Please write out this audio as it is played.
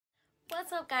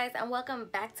What's up guys, and welcome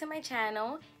back to my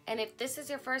channel. And if this is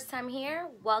your first time here,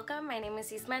 welcome. My name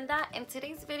is Ismelda, and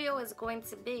today's video is going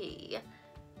to be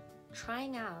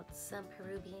trying out some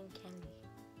Peruvian candy.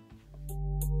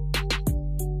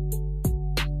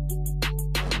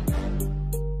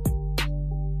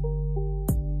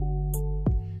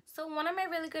 So one of my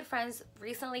really good friends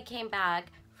recently came back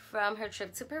from her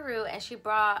trip to Peru, and she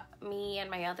brought me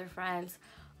and my other friends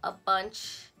a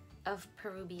bunch of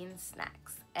Peruvian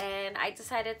snacks, and I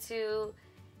decided to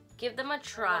give them a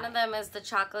try. One of them is the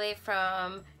chocolate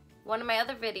from one of my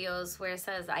other videos where it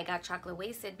says I got chocolate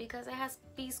wasted because it has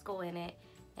pisco in it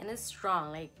and it's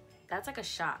strong, like that's like a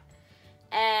shot.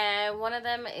 And one of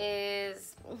them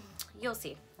is, you'll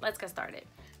see. Let's get started.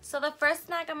 So the first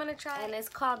snack I'm gonna try, and it's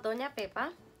called Doña Pepa.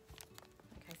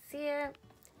 You guys see it?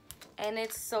 And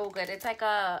it's so good. It's like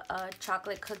a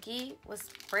chocolate cookie with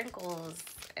sprinkles,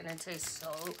 and it tastes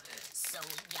so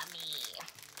yummy.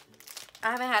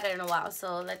 I haven't had it in a while,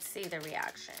 so let's see the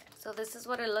reaction. So this is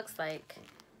what it looks like.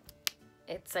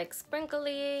 It's like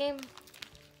sprinkly.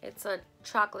 It's a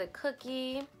chocolate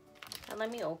cookie. And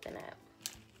let me open it.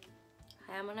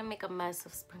 I'm gonna make a mess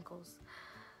of sprinkles.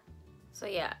 So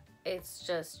yeah, it's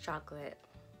just chocolate.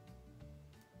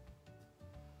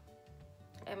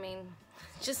 I mean,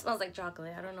 it just smells like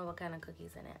chocolate. I don't know what kind of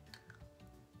cookie's in it.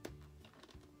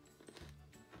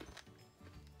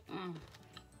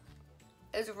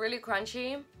 It's really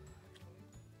crunchy.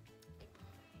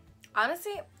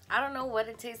 Honestly, I don't know what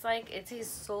it tastes like. It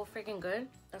tastes so freaking good.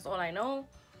 That's all I know.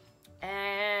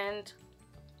 And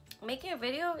making a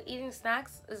video eating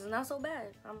snacks is not so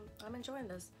bad. I'm enjoying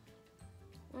this.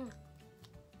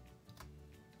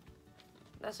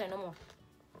 That's it, no more.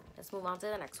 Let's move on to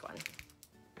the next one.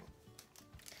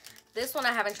 This one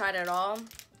I haven't tried at all.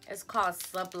 It's called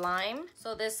Sublime.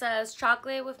 So this says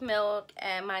chocolate with milk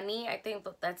and mani. I think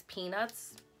that's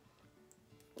peanuts.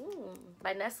 Ooh,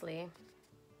 by Nestle.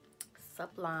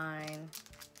 Sublime.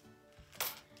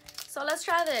 So let's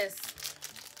try this.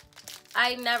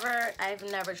 I've never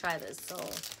tried this. So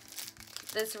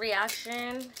this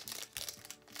reaction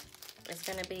is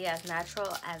gonna be as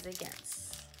natural as it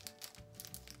gets.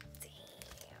 Damn.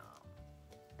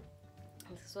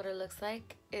 This is what it looks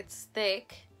like. It's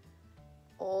thick.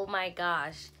 Oh my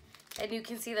gosh. And you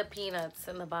can see the peanuts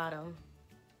in the bottom.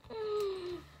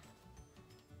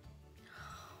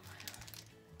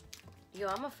 Yo,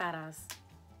 I'm a fat ass.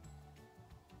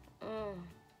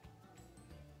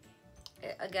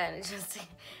 Again,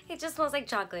 it just smells like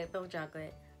chocolate, milk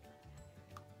chocolate.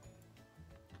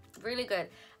 Really good.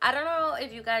 I don't know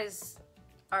if you guys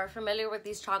are familiar with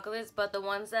these chocolates, but the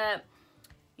ones that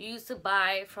you used to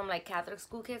buy from like Catholic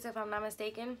school kids, if I'm not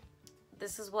mistaken,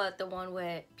 this is what the one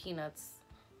with peanuts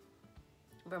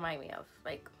remind me of.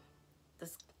 Like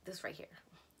this right here.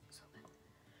 So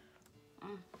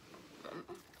good.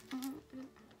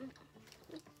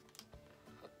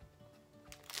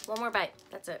 One more bite.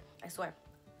 That's it. I swear.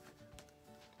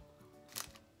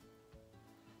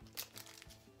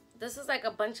 This is like a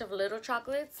bunch of little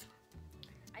chocolates.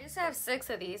 I used to have 6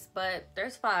 of these, but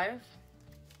there's 5.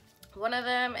 One of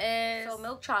them is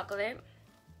milk chocolate.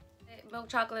 Milk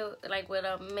chocolate like with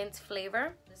a mint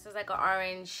flavor. This is like an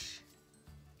orange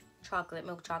chocolate,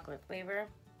 milk chocolate flavor.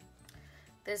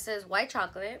 This is white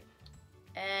chocolate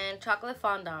and chocolate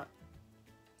fondant.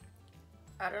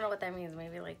 I don't know what that means.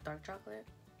 Maybe like dark chocolate.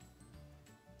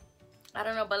 I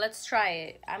don't know, but let's try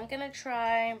it. I'm not gonna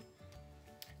try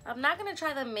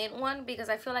the mint one because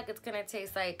I feel like it's gonna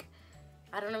taste like,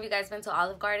 I don't know if you guys been to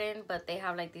Olive Garden, but they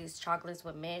have like these chocolates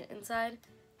with mint inside.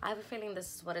 I have a feeling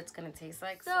this is what it's gonna taste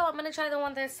like. So I'm gonna try the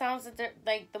one that sounds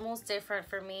like the most different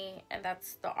for me, and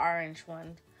that's the orange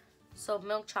one. So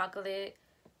milk chocolate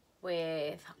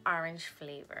with orange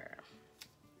flavor.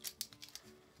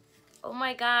 Oh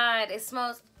my god, it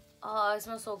smells, oh, it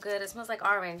smells so good. It smells like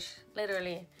orange,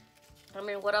 literally. I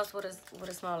mean, what else would it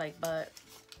smell like? But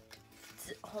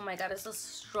oh my god, it's a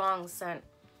strong scent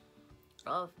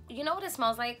of, you know what it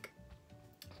smells like?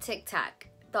 Tic Tac.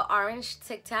 The orange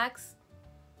Tic Tacs.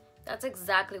 That's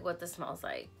exactly what this smells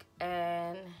like.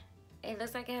 And it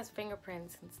looks like it has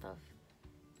fingerprints and stuff.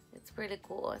 It's pretty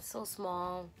cool. It's so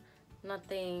small.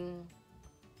 Nothing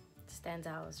stands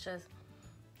out. It's just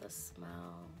the smell.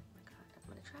 Oh my god, I'm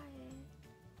gonna try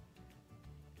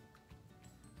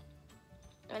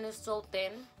it. And it's so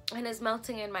thin. And it's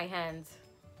melting in my hands.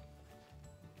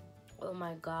 Oh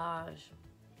my gosh.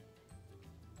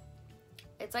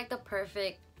 It's like the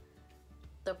perfect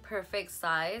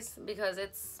size because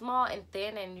it's small and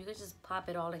thin and you can just pop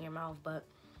it all in your mouth, but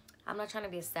I'm not trying to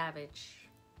be a savage.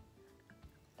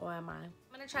 Or am I? I'm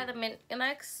gonna try the mint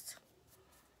next.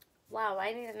 Wow,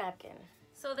 I need a napkin.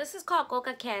 So this is called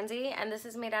coca candy, and this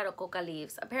is made out of coca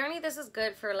leaves. Apparently this is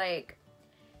good for like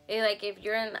if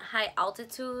you're in high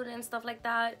altitude and stuff like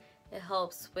that, it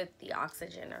helps with the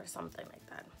oxygen or something like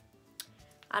that.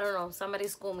 I don't know, somebody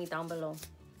school me down below,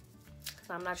 because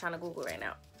I'm not trying to Google right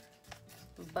now.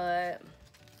 But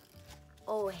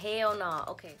oh hell no.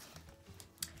 Okay,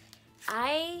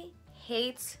 I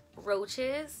hate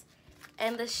roaches,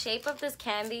 and the shape of this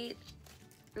candy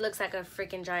looks like a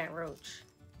freaking giant roach.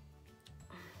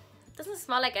 It doesn't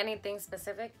smell like anything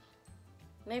specific.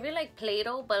 Maybe like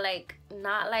Play-Doh, but like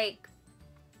not like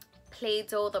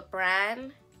Play-Doh the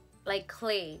brand, like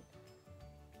clay,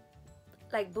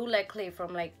 like bootleg clay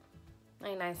from like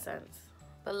 99 cents.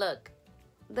 But look,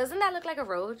 doesn't that look like a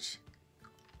roach?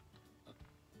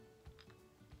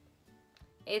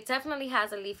 It definitely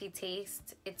has a leafy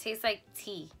taste. It tastes like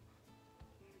tea,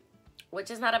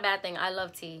 which is not a bad thing. I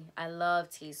love tea. I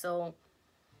love tea. So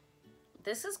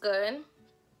this is good.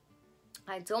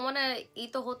 I don't want to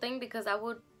eat the whole thing because I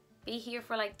would be here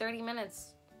for like 30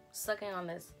 minutes sucking on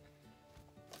this.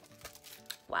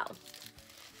 Wow.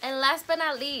 And last but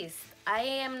not least, I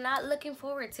am not looking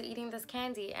forward to eating this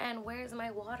candy. And where's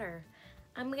my water?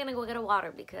 I'm gonna go get a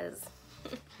water because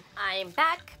I am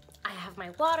back. I have my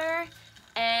water.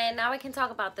 And now I can talk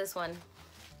about this one.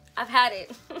 I've had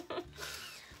it.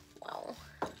 Wow.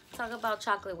 Talk about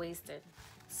chocolate wasted.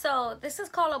 So this is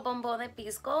called a bombón de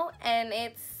pisco, and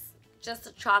it's just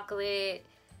a chocolate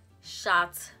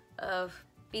shot of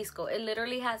pisco. It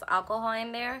literally has alcohol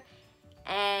in there,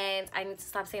 and I need to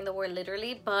stop saying the word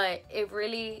literally, but it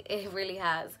really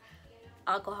has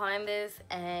alcohol in this,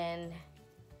 and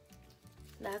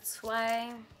that's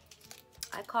why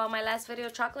I call my last video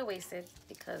chocolate wasted,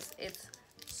 because it's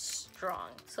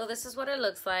strong. So this is what it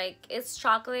looks like. It's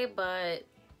chocolate, but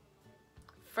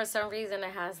for some reason it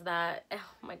has that,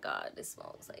 oh my god, it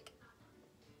smells like,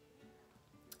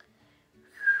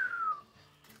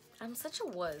 I'm such a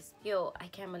wuss. Yo, I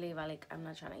can't believe I'm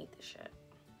not trying to eat this shit.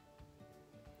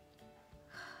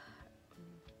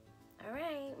 All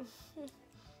right.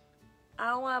 I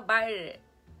don't want to bite it.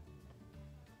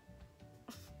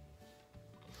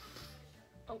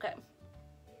 Okay.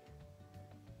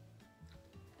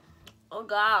 Oh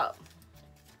god.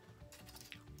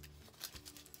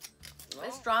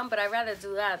 It's strong, but I'd rather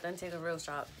do that than take a real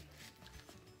shot.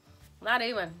 Not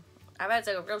even. I'd rather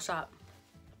take a real shot.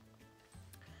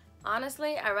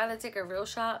 Honestly, I'd rather take a real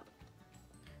shot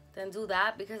than do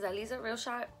that, because at least a real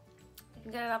shot, you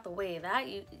can get it out the way. That,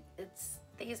 it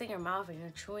stays in your mouth and you're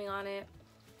chewing on it.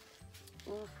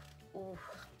 Oof,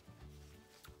 oof.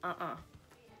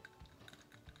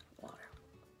 Water.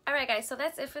 Alright guys, so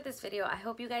that's it for this video. I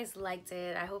hope you guys liked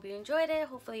it. I hope you enjoyed it.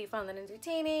 Hopefully you found it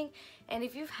entertaining. And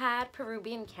if you've had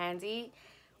Peruvian candy,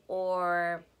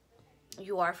 or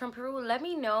you are from Peru, let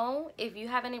me know if you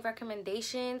have any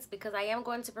recommendations, because I am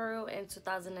going to Peru in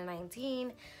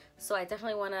 2019, so I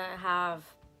definitely want to have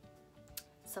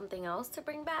something else to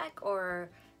bring back, or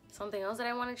something else that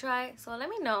I want to try. So let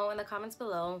me know in the comments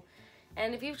below.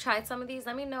 And if you've tried some of these,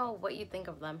 let me know what you think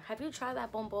of them. Have you tried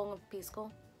that bombón of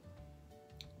pisco?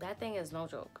 That thing is no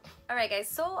joke. Alright guys,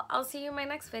 so I'll see you in my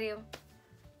next video.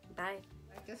 Bye.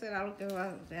 ¿Qué será lo que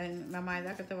va, la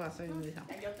maldad que te va a hacer, hija?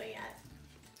 Yo estoy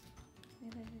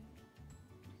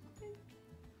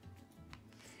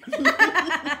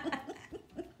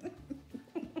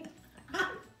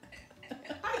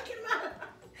Ay, qué mal.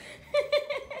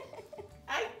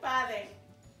 Ay, padre.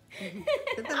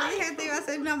 Yo te dije que te iba a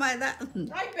hacer una maldad.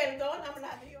 Ay,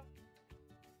 perdóname, Dios.